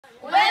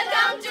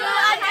Welcome to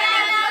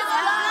Adriana's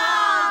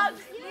vlog.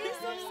 Please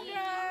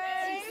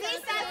subscribe.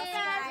 Please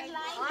subscribe.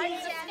 Like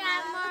the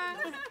camera.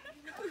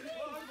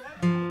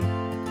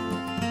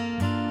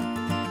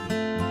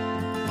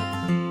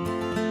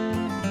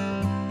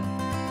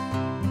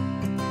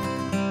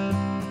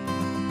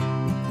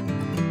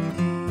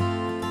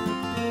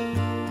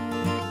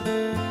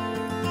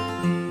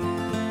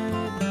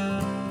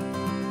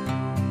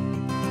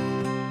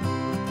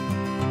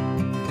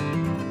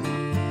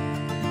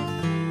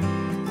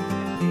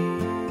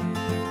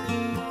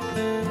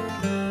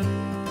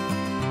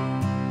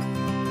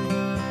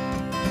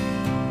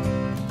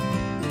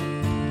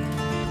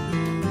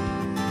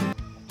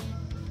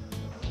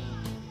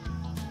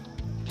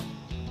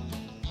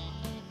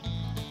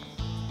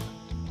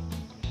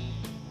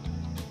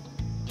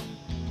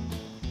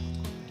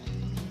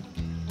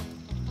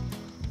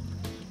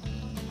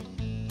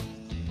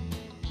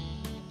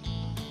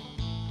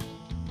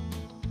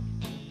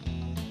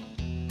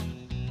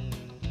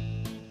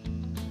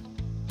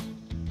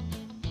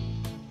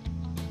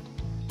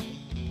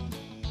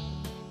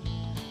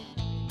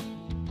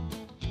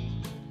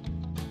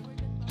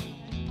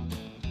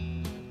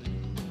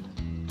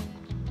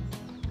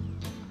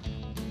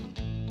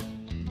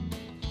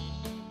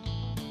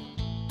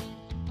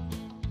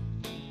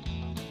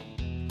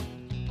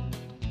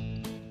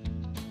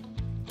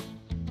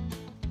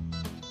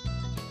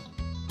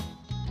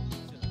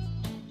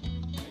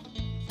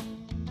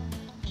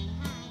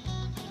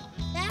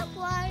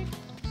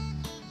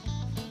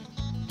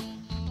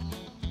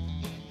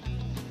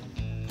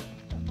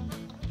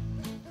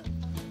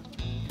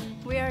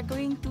 We are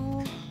going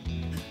to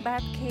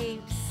Bat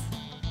Caves.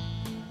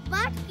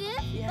 Bat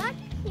cave? Yeah. Bat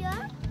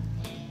here?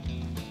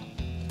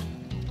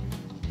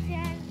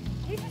 Sand.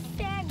 This is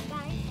sand,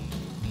 guys.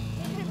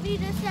 It will be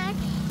the sand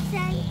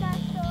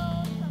castle.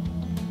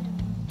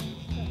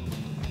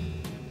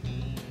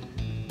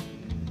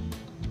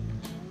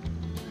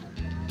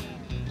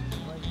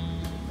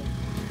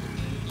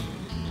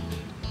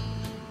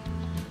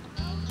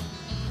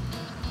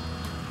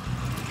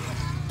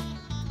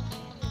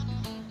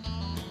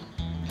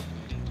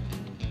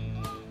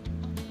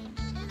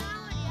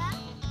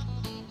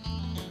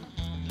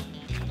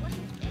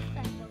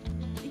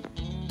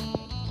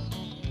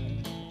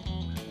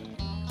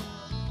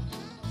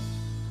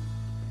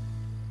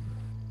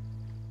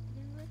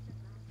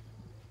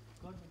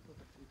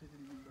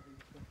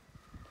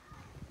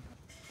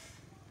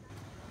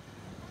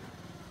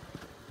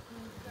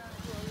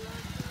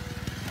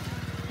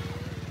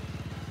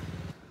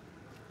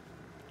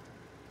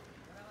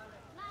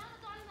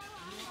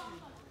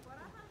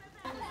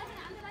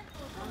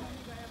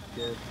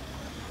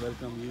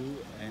 Welcome you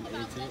and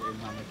AJ and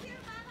Mohammed.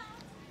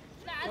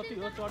 Copy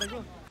हो चढेको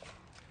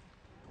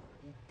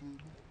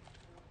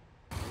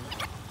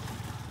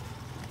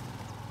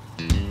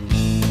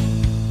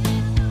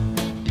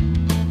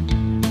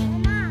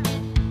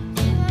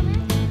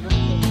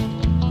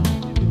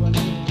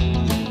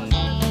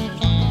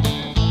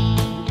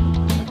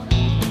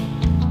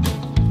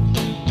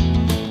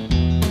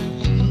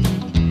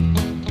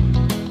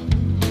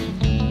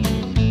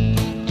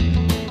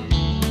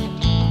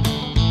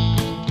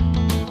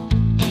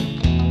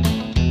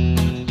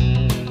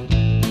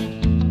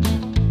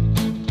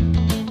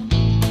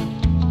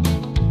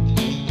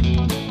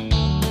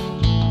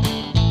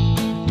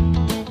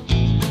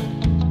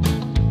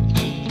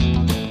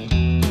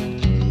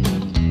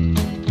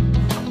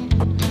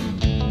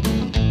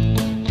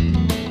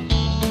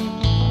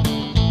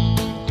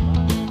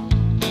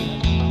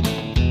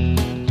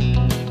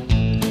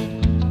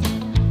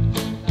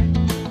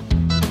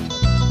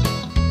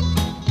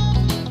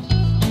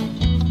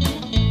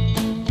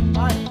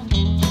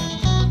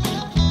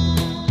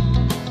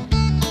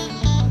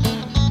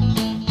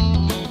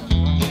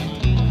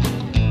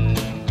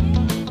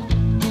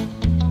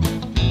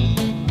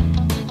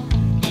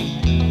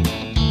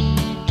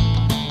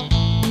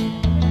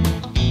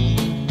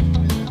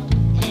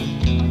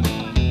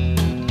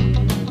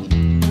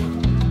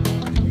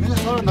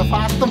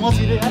fast the most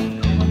here.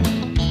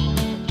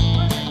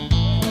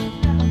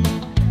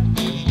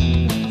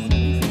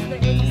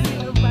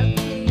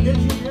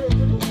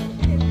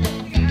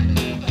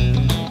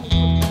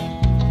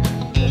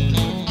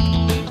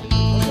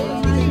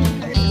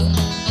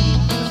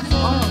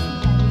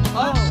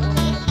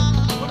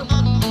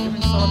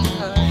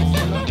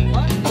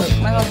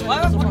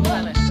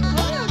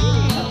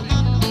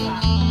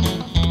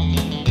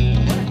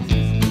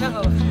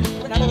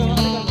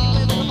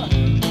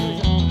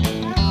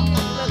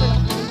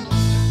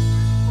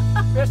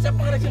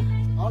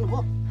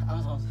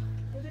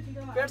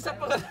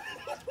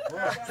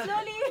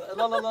 Slowly.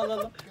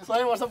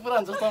 सही वर्ष पुरा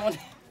हुन्छ जस्तो पनि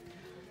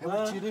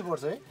छिर्नै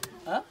पर्छ है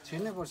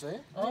छिर्नै पर्छ है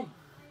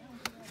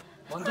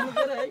भन्छु नि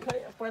के है खै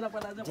पहिला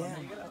पहिला चाहिँ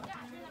भन्नु के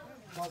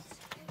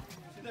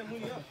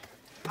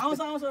आउँछ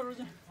आउँछ अरु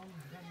चाहिँ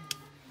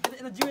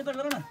यता जिउ यता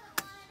गर न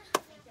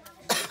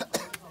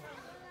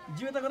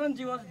जिउ यता गर न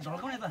जिउ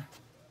झल्काउन यता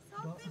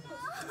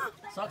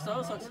सक्छ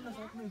हो सक्छ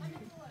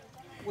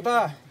उता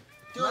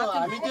त्यो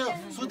हामी त्यो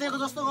सुतेको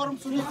जस्तो गरौँ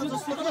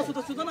सुतेको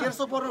जस्तो सुत न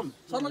 150 परौँ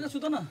सर्लकै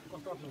सुत न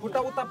खुट्टा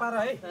उता पार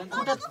है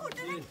खुट्टा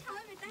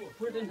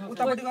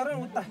उतापट्टि गरेर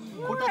उता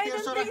खुट्टा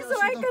 150 राखेर So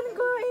I can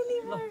go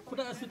anywhere.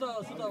 खुट्टा सुत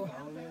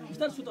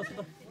बिस्तारै सुत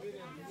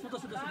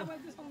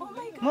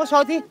म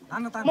साउथी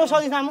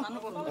थाम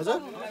हजुर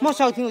म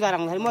साउथी उता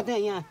राख्दाखेरि म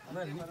चाहिँ यहाँ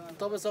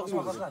तपाईँ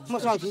सक्नुहुन्छ म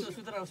साउथी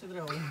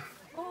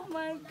Oh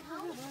my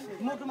god.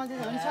 मोटो मान्छे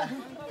झन् Southee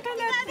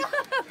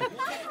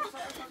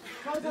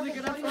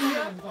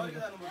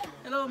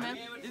Hello ma'am,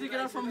 did you get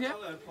out from here?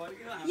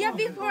 Yeah,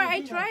 before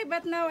I try,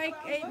 but now I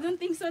don't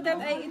think so that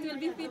it will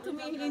be fit to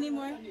me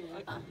anymore.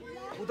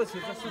 उता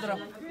छिर्छ सुत्रा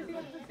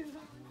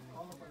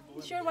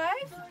It's your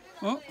wife?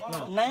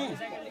 नै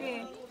Okay.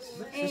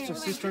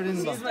 Sister in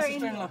ल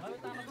Sister-in-law.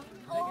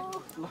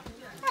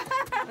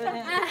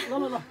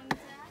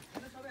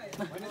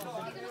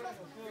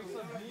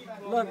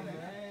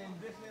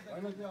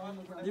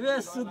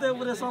 Divesh सुते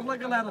पुरै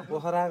सर्लकै लाएर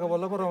पोखरा आएको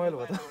बल्ल पो रमाइलो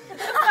भयो त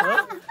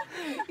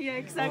Yeah,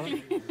 exactly.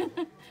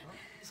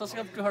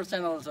 Subscribe to her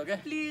channel also, okay?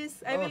 Please,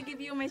 I will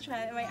give you my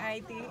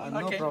ID.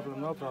 No problem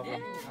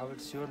I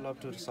would sure love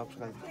to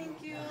subscribe Thank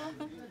you.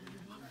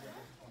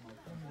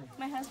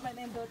 My husband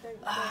and daughter.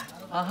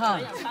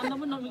 सामना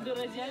पनि नमिल्दो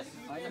रहेछ यार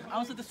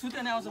आउँछ त सुते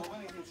नै आउँछ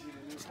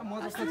म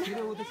जस्तो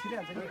छिरो उता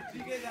छिरिहाल्छ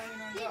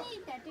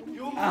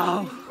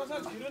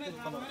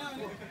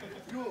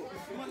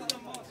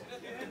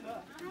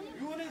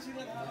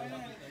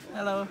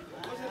हेलो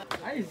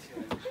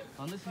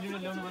भन्दै सिलिन्डर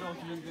ल्याउनु पर्यो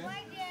अक्सिजनको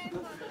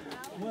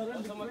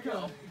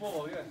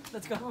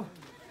लेट्स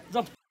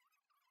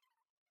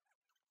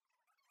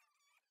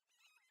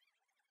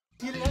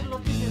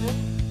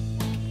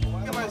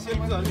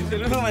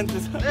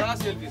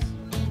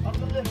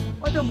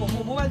गो जम्प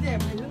मोबाइल चाहिँ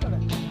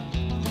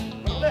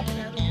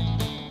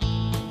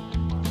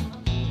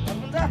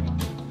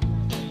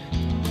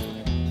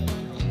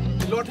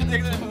लोटे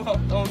देख्दैन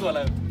आउँछ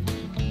होला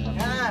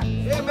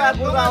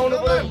आउनु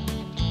पर्यो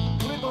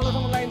पुरै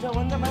तलसम्म लाइन छ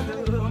भन्छ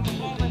मान्छेहरू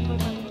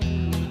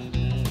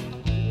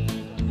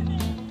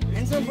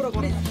ह्यान्डसम पुरा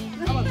गर्नु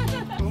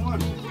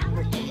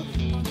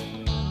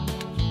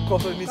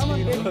कसो निस्किनु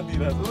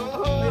दिइरहेको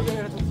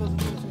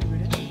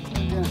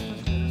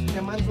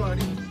त्यहाँ मान्छे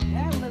अगाडि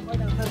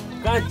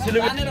कहाँ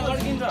सिलिन्डर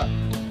अड्किन्छ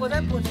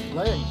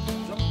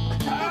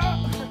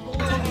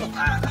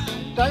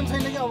टाइम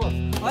छैन कि अब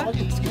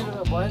अघि निस्किएर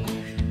भएन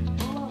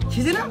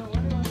खिचेन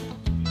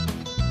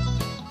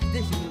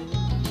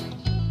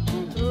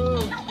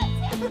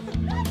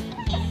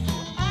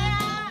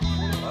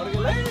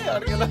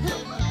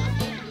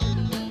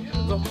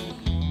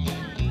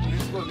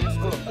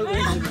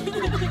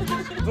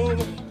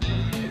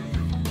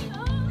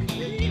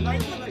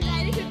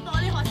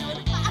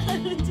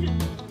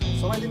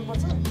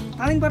समाइदिनुपर्छ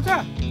तालिनुपर्छ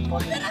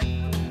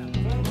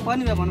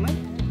पर्ने भए भन्नु है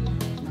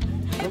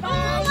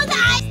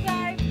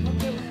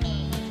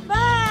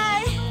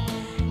Bye.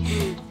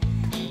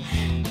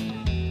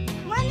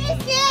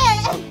 Manisnya.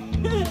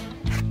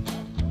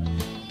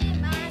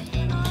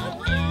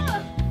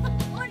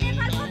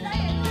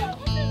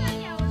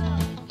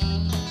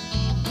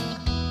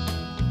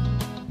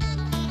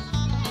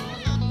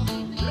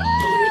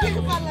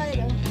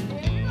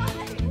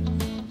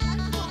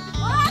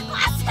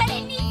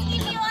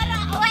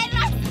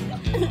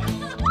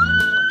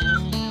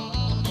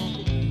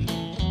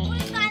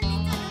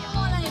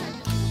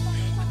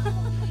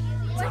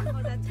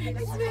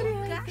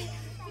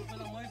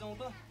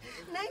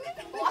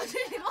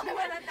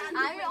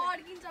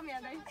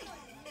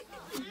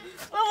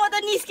 म त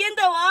निस्केँ नि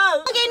त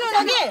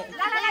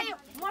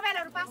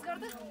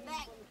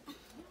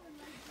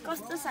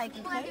कस्तो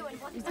साइकल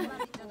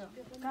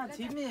कहाँ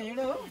छिर्ने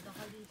हिँड्यो हो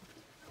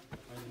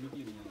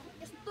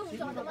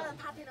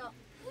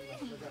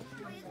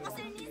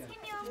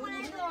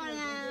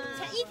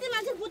यति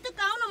मान्छे गुत्तुक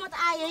आउन म त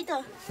आएँ है त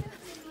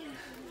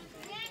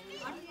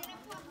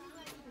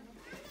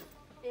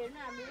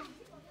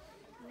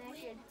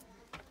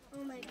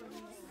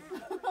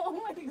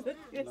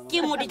के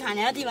मोटी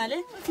ठाने हो तिमीले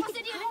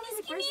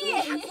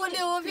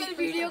बोल्यो फेरि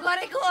भिडियो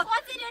गरेको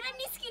कसरी एउटा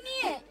निस्किने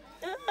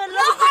ल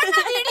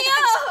भिडियो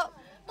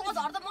त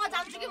झर्दा म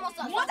जान्छु के म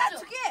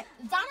जान्छु के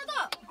जानु त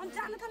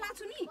जानु त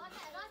लाग्छु नि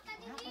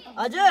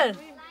हजुर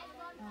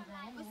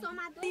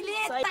समातिले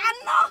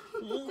तान्न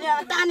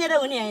तानेर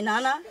हुने हैन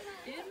न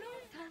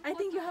I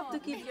think you have to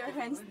keep your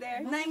hands there.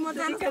 नै म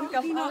You can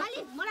come up.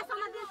 मलाई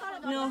समातिले तर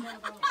नो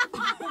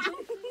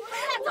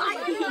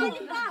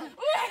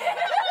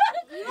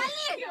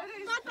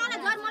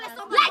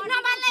लाइट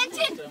नबाल्ने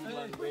एकछिन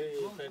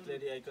Fat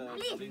lady, I can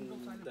bring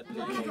that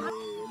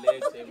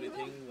legs,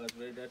 everything was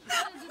very dirty.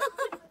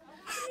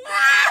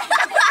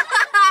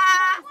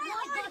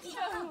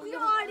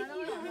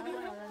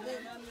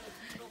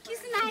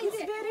 It's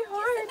very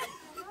hard.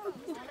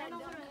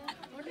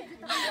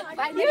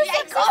 You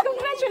success,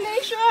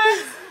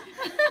 congratulations.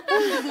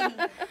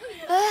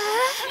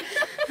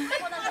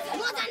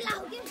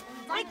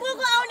 भाइ को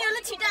आउने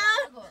होला छिटा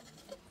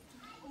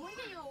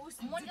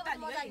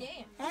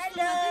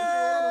हेलो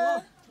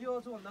यो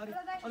गर्छु भन्दाखेरि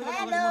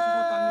अलिकति अगाडि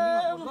मसँग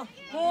तान्दिनु न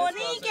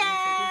Monika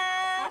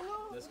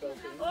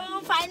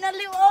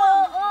finally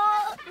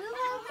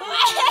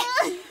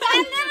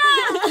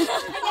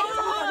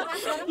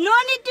no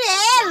need to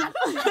help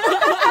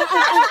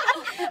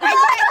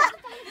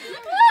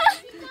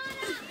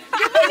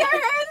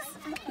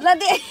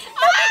Lade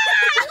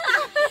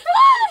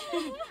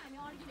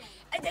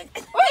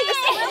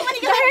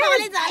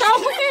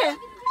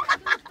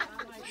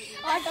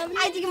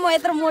आज कि म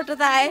यत्रो मोटो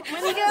त आए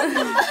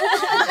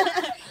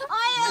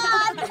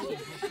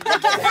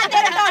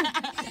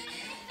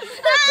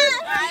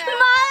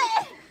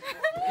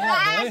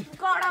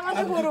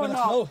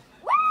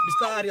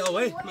बिस्तारै आऊ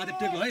है माथि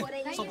टेक है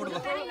सपोर्ट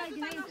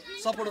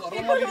गर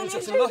म लिनु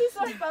सक्छु ल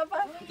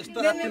त्यस्तो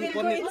रातिनु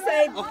पर्ने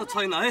अब त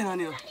छैन है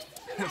नानी हो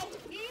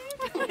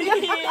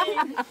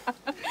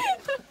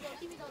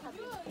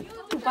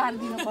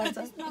पार्दिनु पर्छ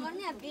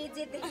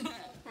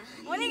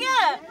मोनिका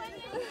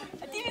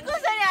तिमी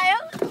कसरी आयो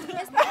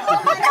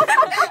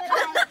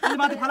तिमी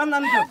माथि फलाम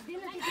नानी थियो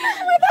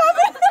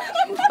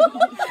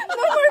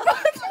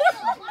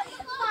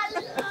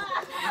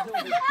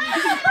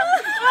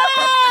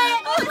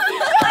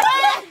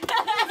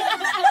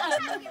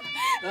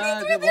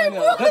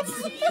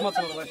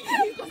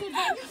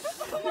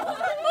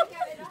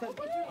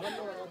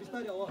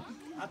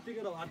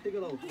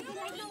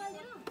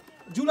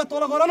जुला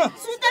तल गर न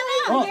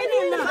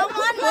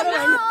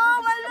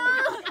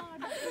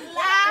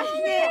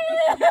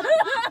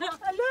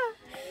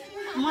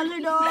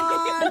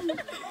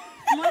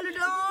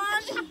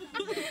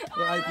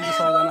आइपुग्यो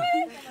सबजना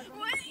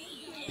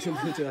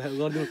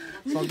गरिदिनु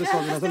सक्दै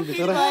सक्दैन नि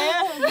बिचरा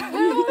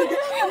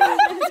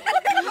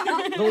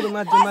दौड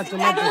माथि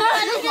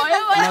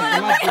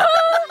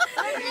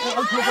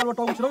ठुलो पर्व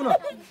टाउको छिराउ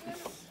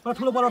न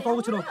ठुलो पर्व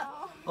टाउको छिराउ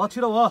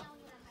छिराउ हो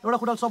एउटा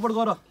खुट्टा सपोर्ट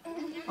गर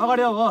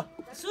अगाडि आऊ हो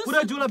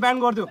पुरै जुलाई ब्यान्ड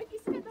गरिदियो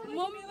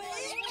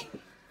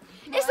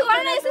यसो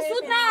गर्न यसो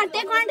सुत्न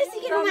टेक्वान्डो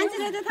सिकेको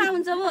मान्छेले त थाहा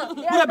हुन्छ हो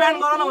पुरै ब्यान्ड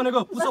गर न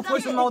भनेको पुसअप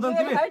पोजिसन लाउँदैन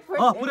तिमी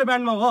पुरै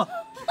ब्यान्डमा हो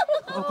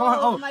कमान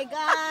आऊ माय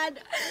गॉड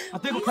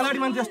त्यही खेलाडी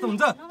मान्छे जस्तो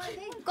हुन्छ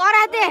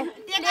karate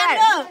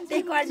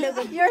taekwondo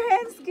Your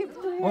hands keep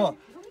doing. हो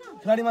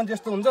खेलाडी मान्छे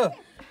जस्तो हुन्छ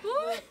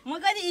म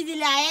कति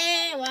इजिली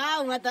आए वाउ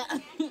म त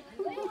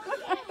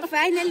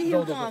फाइनली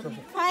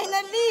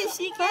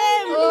सिके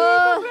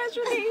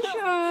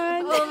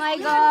Congratulations. Oh my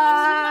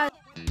god.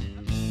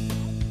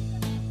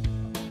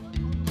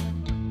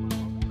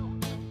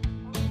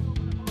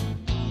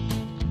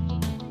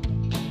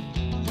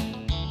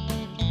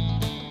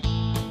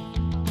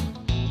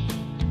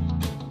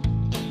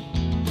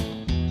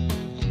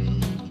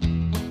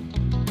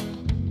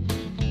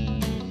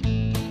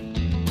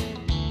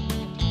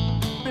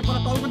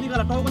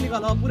 टाउको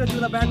निकाल पुरै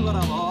जिल्ला ब्यान्ड गर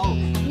अब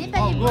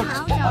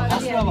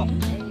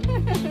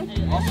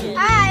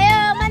आयो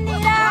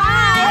मन्दिर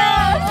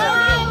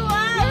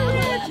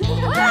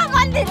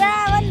मन्दिर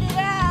अब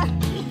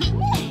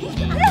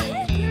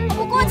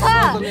को छ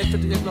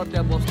एकचोटि एकलट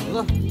त्यहाँ बस्नु ल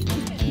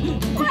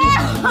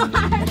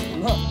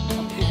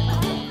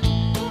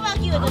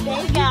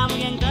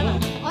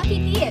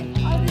अतिथि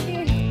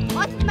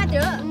मात्र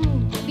हो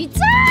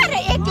बिचार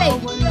एक्लै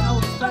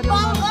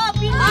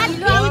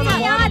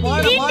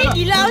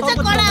ढिलो आउँछ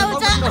कडा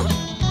आउँछ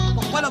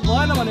पहिला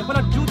भएन भने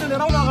पहिला जिउ चाहिँ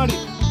लिएर आउनु अगाडि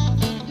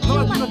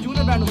जिउ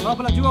नै ब्यान्ड हुन्छ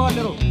पहिला जिउ अगाडि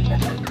लिएर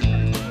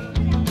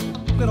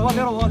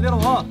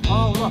हो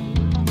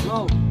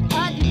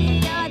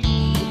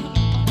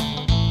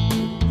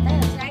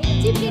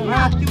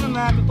माथि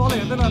तल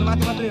हेर्दैन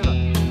माथि मात्रै हेर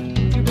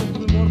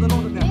मर्दैन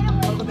त्यहाँ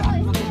अर्को त्यहाँ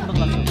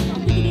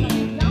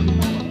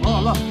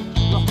ल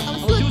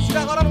जिउ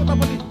सिधा गर न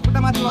उतापट्टि खुट्टा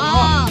माथि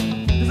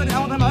त्यसरी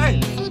आउँदैन है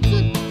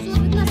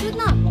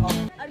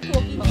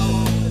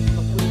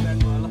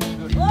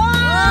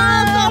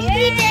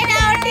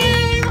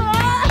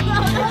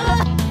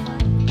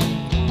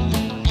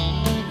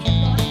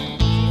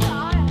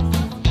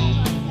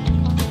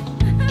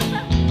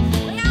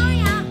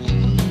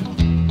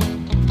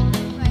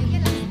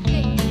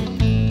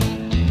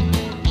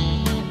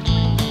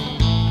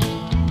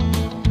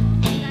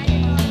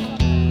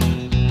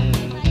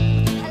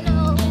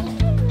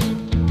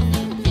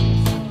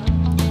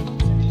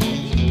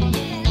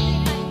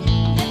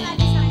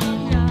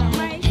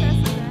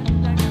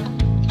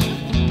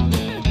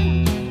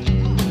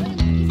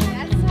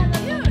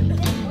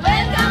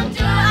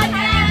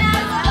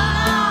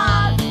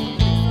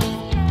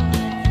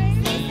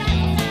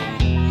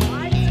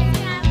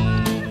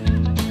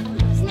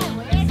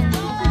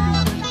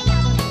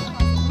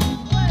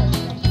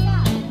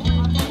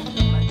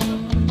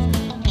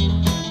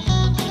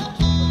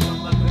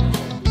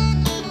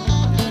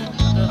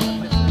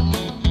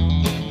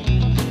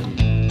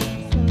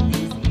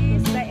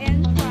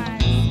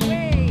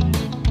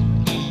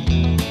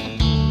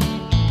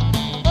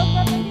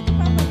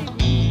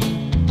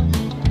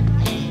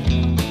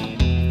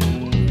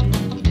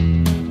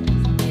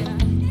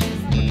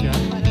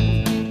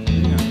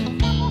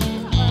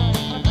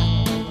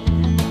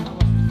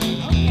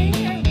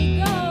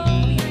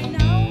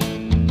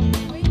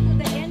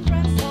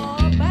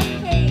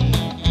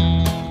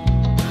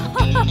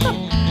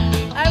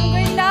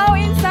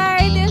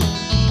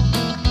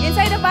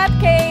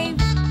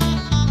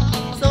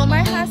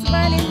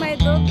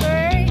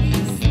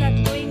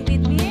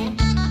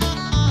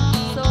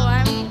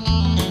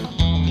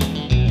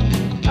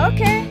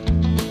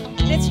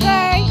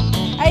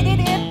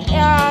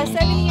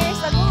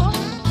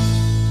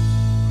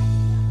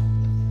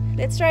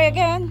Let's try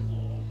again.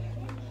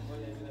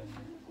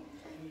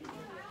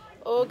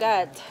 Oh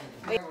God.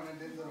 Wait.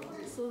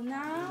 So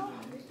now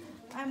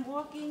I'm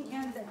walking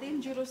in the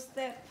dangerous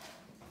step.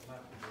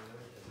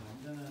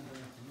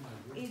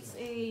 It's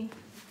a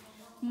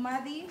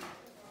muddy,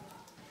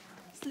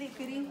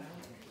 slippery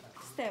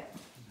step.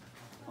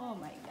 Oh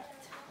my God.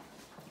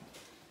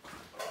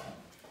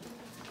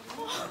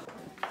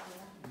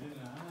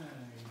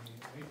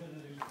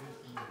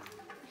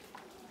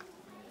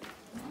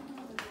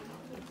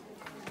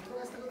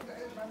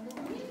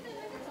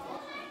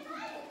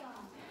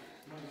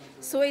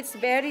 So it's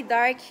very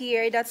dark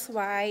here, that's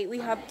why we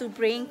have to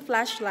bring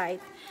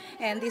flashlight.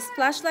 And this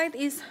flashlight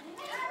is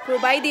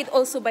provided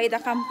also by the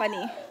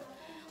company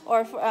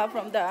or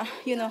from the,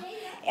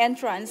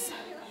 entrance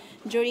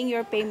during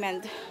your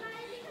payment.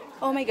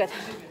 Oh my God,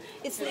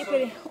 it's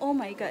slippery. Oh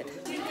my God.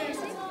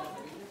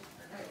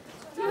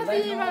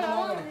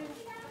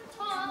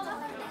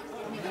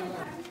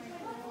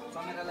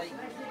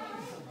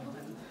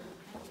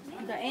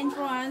 The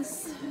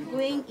entrance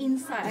going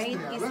inside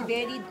is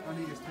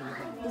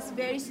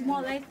very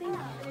small, I think.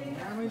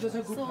 So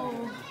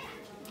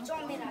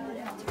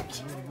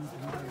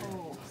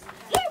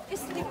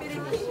it's slippery.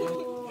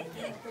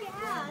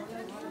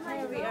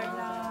 Here we are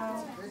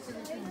now.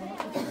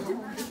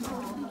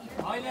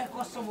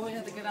 So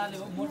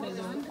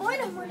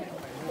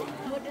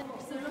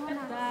look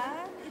at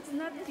that. It's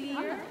not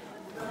clear,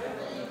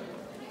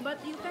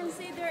 but you can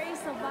see there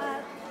is a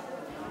bat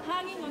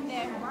hanging on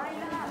there.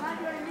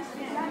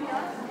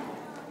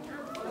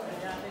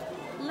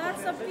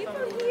 Lots of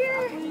people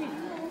here,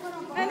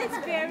 and it's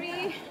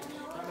very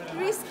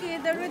risky.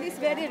 The road is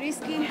very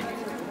risky.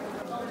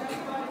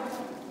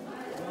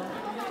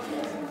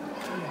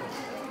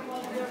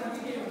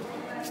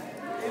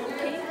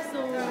 Okay,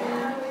 so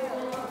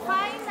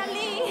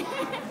finally,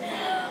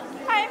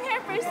 I'm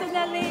here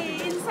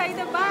personally inside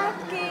the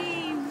bath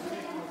cave.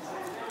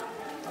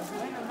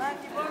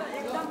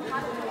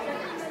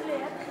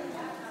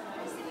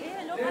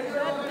 Look at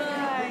that,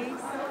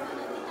 guys.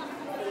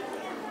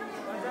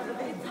 A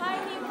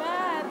tiny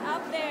bat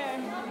up there.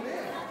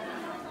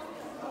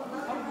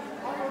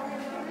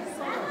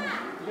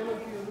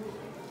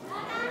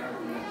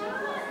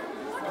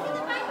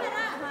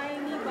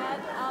 Tiny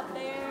bat up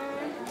there.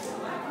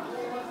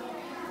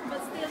 But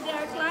still they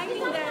are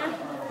climbing there.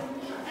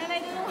 And I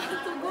don't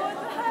want to go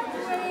that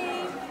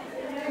way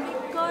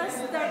because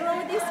the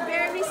road is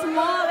very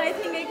small. I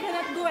think I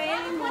cannot go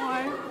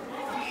anymore.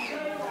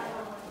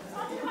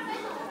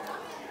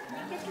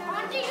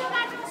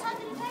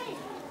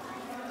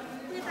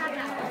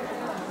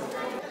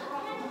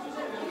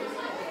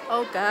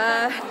 Oh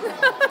God.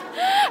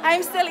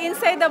 I'm still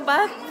inside the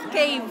bath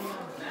cave.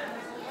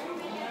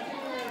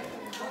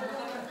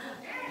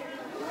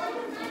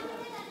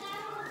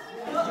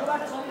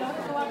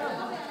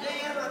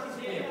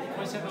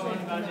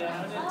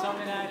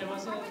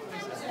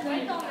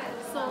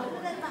 So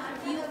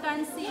you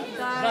can see,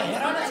 guys, you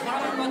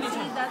can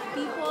see that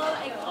people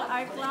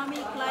are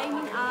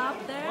climbing up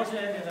there.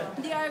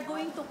 They are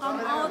going to come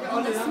out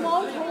on the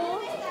small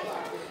hole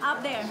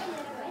up there.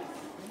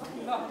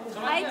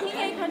 I think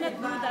I cannot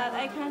do that.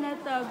 I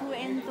cannot go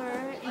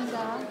enter in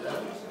the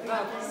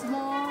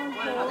small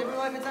hole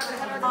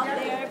up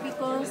there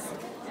because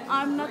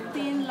I'm not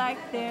thin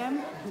like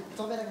them.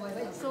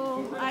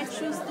 So I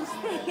choose to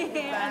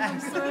stay and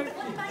observe.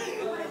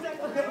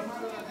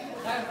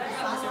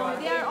 So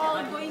they are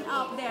all going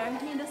up there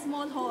in the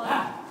small hole.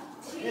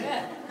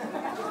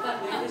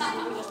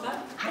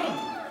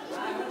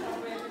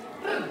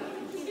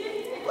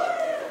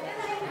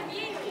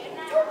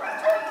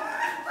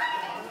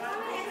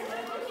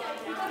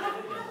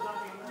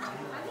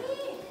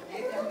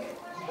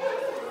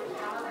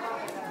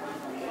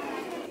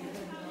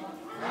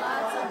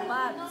 Lots of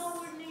bats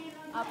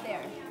up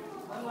there.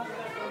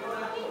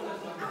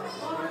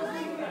 So let's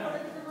see.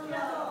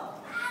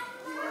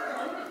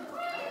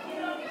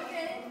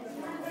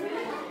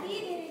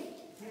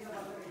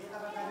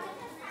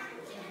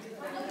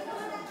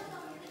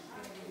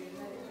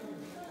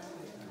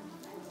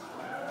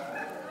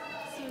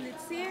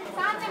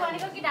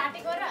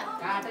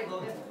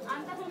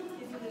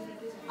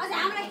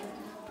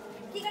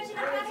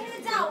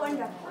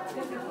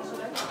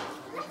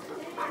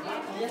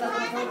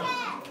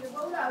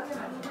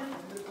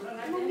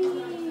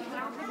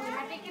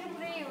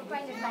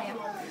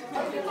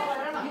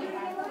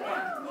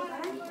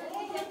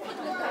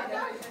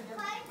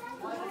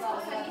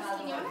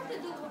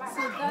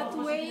 So that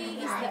way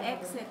is the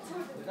exit.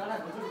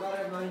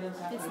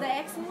 It's the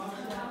exit.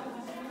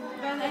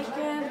 But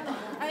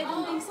I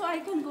don't think so I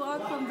can go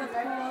out from that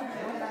hole.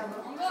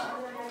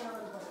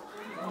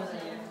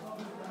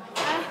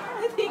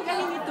 I think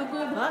I need to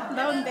go back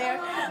down there.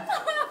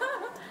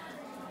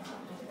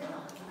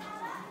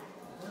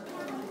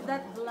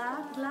 That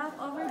black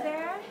over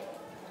there,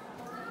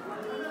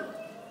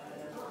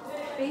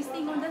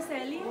 pasting on the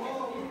ceiling,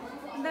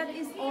 that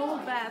is all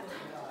bat.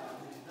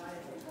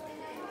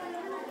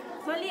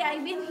 Actually,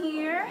 I've been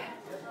here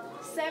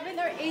 7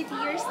 or 8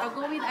 years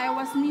ago when I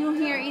was new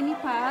here in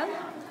Nepal.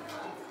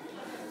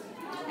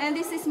 And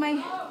this is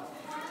my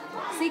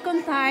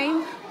second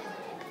time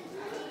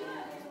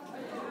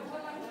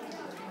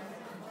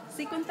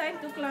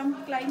to climb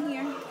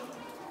here.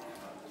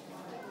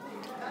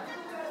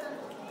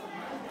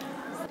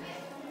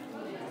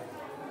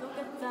 Look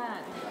at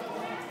that.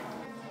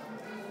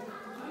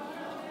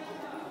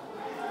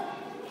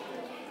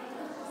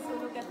 So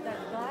look at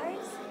that,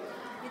 guys.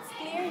 It's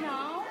clear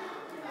now.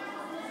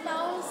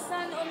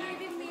 1,000 or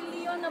maybe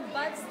million of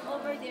bats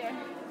over there.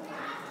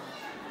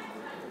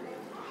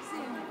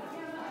 See?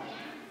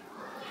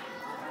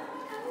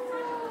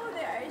 Oh,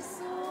 they are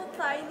so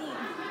tiny.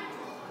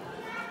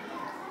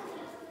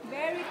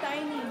 Very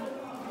tiny.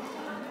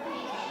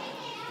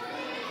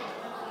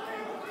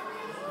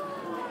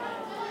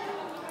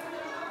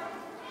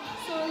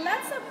 So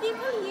lots of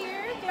people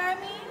here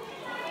climbing.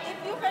 If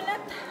you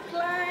cannot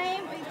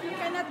climb, if you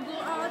cannot go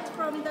out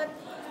from that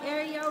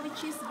area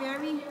which is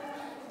very,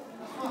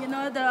 you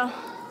know, the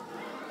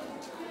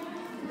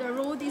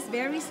road is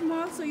very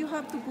small, so you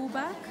have to go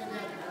back.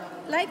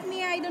 Like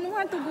me, I don't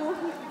want to go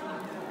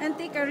and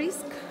take a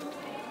risk,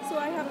 so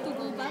I have to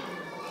go back.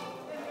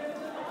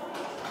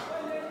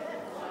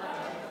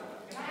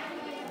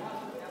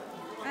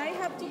 I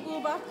have to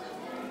go back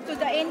to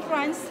the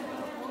entrance.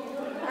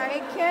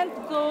 I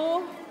can't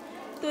go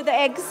to the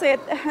exit.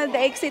 The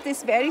exit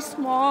is very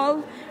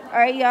small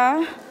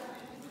area,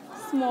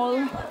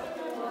 small.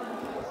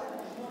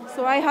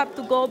 So I have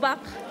to go back.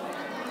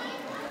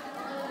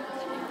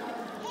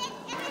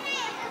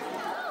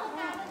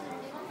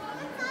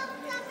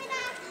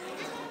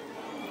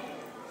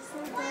 So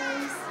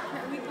guys,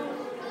 here we go.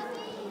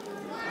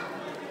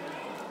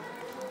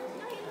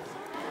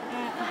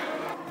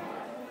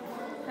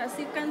 As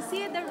you can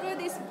see, the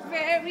road is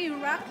very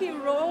rocky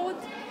road,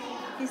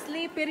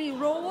 slippery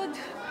road,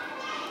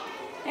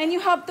 and you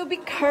have to be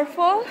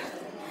careful.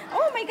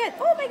 Oh my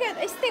god,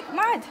 I stepped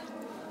mud.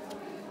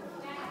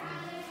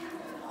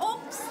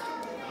 Oops.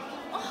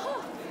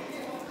 Oh.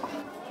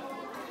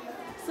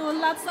 So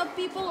lots of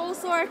people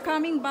also are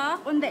coming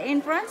back on the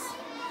entrance.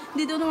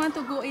 They don't want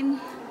to go in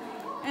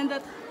and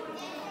that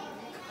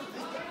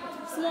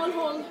small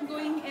hole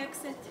going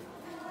exit.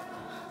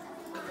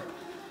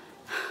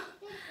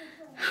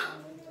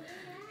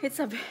 It's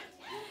a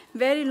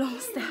very long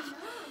step,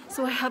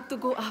 so I have to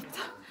go up the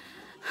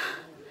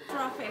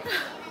traffic.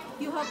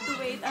 You have to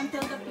wait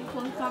until the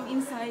people come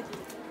inside.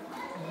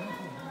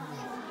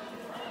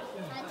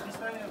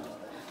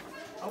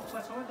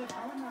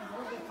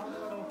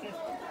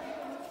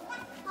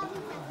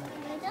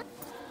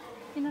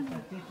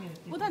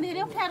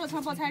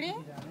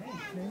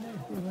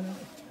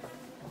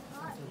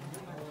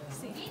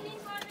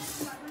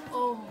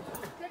 Oh,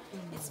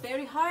 it's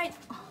very hard.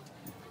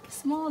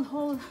 Small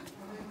hole.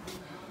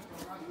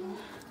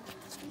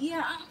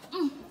 Yeah.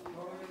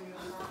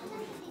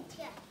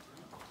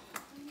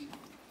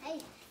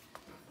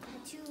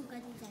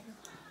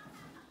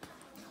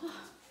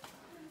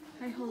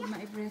 I hold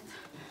my breath.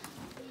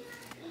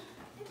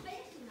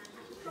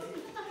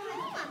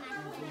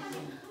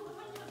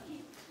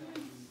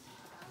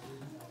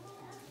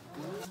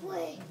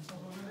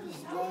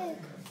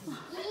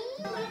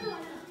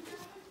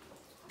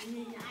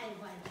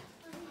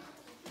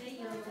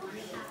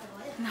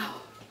 Now,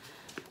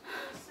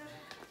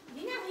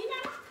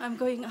 I'm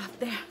going up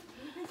there.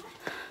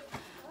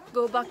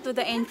 Go back to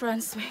the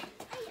entranceway.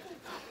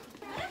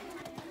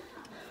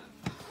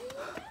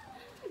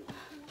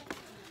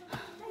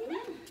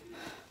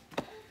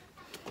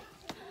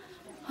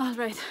 All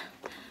right.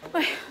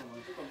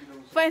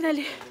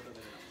 Finally,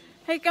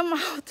 I come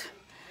out.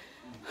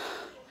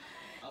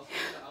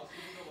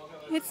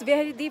 It's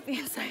very deep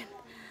inside.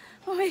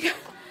 Oh my god.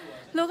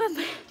 Look at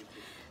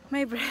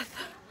my breath.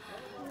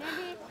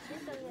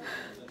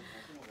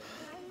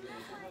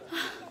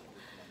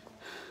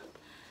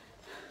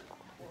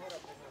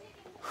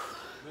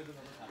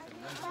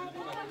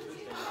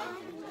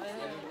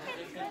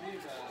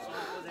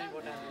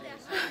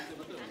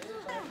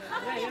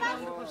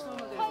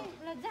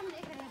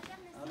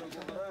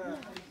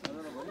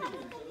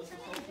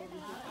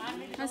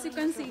 As you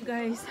can see,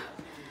 guys,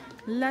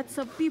 lots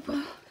of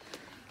people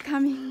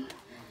coming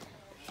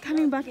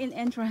back in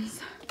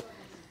entrance.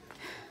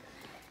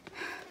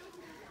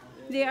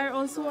 They are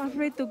also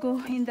afraid to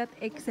go in that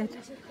exit,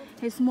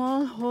 a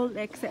small hole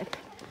exit.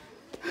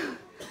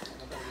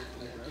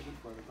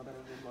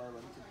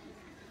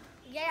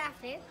 Get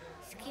afraid,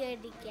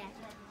 scaredy cat.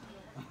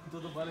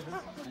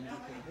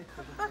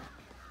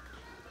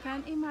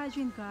 Can't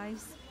imagine,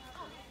 guys.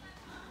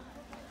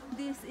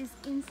 This is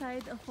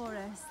inside a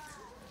forest.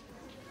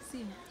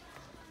 See,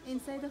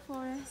 inside the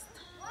forest,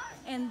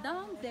 and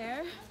down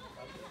there,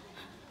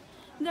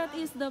 that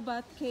is the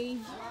bat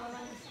cave.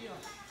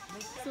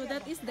 So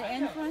that is the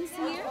entrance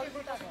here.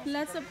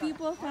 Lots of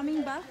people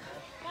coming back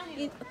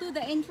to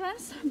the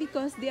entrance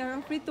because they are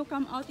afraid to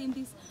come out in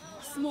this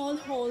small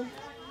hole.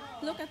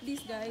 Look at this,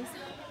 guys.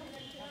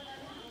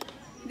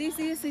 This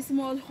is a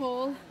small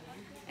hole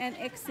and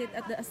exit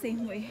at the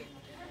same way.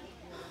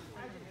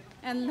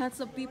 And lots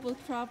of people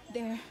trapped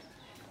there.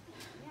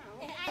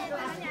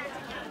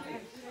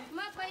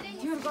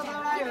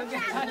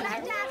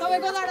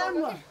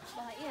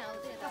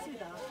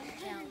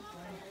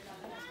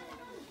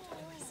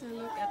 So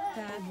look at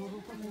that.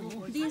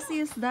 This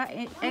is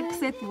the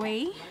exit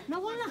way.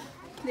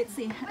 Let's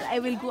see. I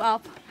will go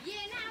up.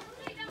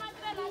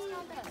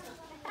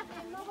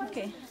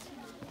 Okay.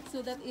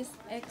 So that is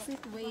exit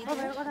way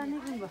there.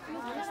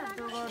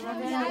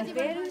 Yeah,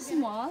 very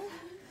small.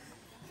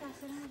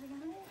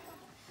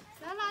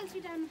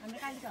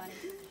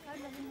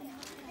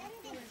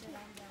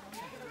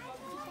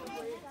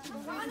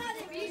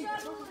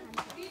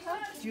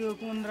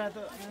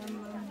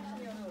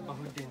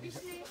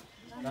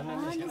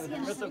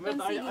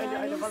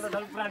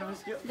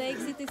 The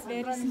exit is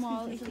very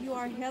small. If you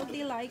are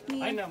healthy like me,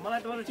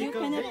 you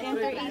cannot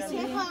enter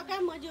easily,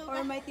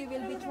 or might you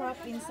will be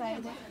trapped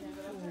inside.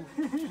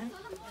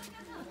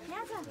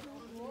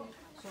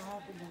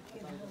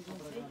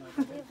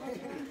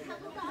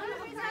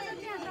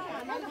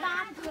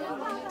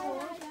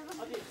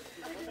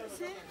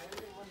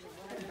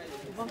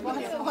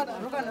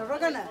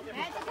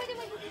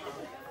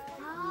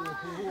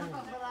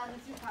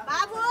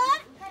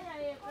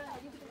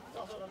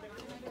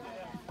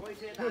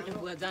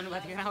 जानु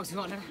भएको थियो आउँछु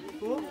भनेर